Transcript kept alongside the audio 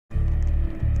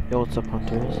Yo, what's up,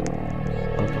 hunters?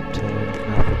 Welcome to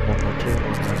method number 2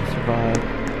 on how to survive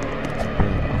on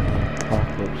the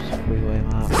Apocalypse Freeway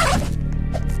map.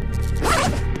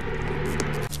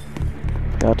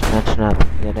 Forgot to mention at the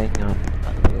beginning,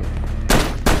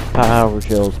 power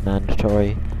drill's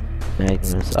mandatory,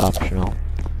 Magnum is optional.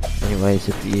 Anyways,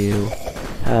 if you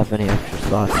have any extra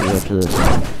slots, you go to this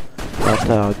hot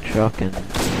dog truck and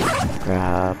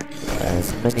grab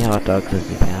as many hot dogs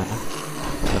as you can.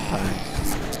 Sometimes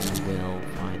you will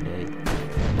find a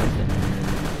weapon and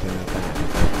bring it back.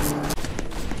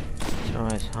 So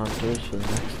anyways, hunters, for the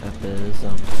next step is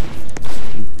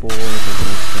you board the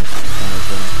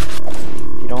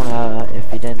if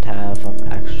you didn't have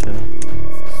extra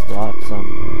slots, if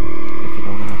you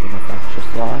don't have enough extra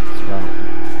slots, well,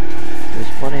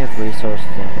 there's plenty of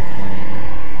resources on the plane.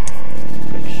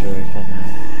 Pretty sure you can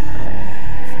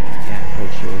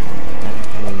pretty sure you can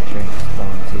energy drinks,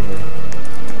 bombs either.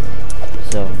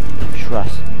 So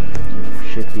trust me, you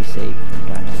should be safe from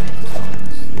dynamite as long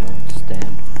as you don't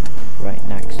stand right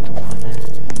next to one.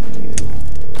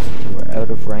 You are out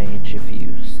of range if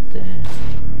you stand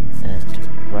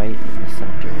right in the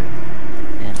center,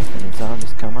 and if any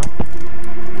zombies come up,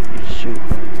 you just shoot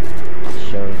them. I'll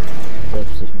show you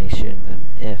clips of me shooting them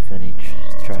if any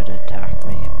try to attack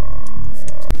me.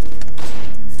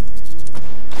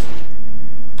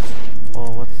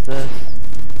 Oh, what's this?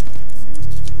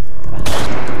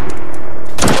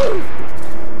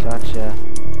 Gotcha.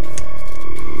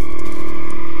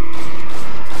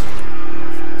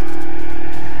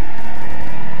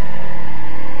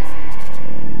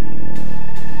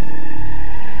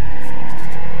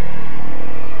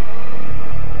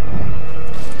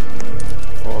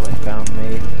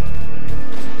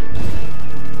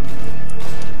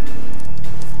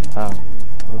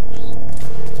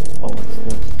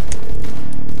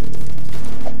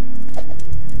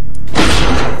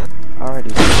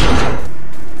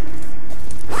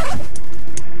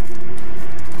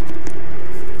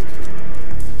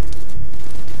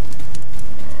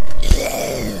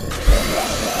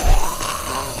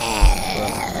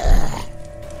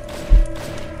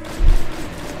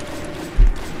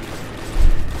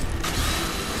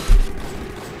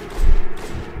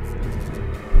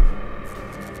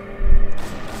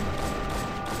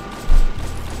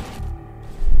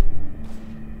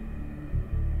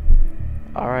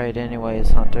 Alright, anyways,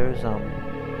 hunters,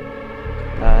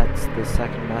 that's the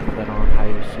second method on how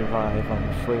you survive on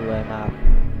the freeway map.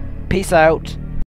 Peace out!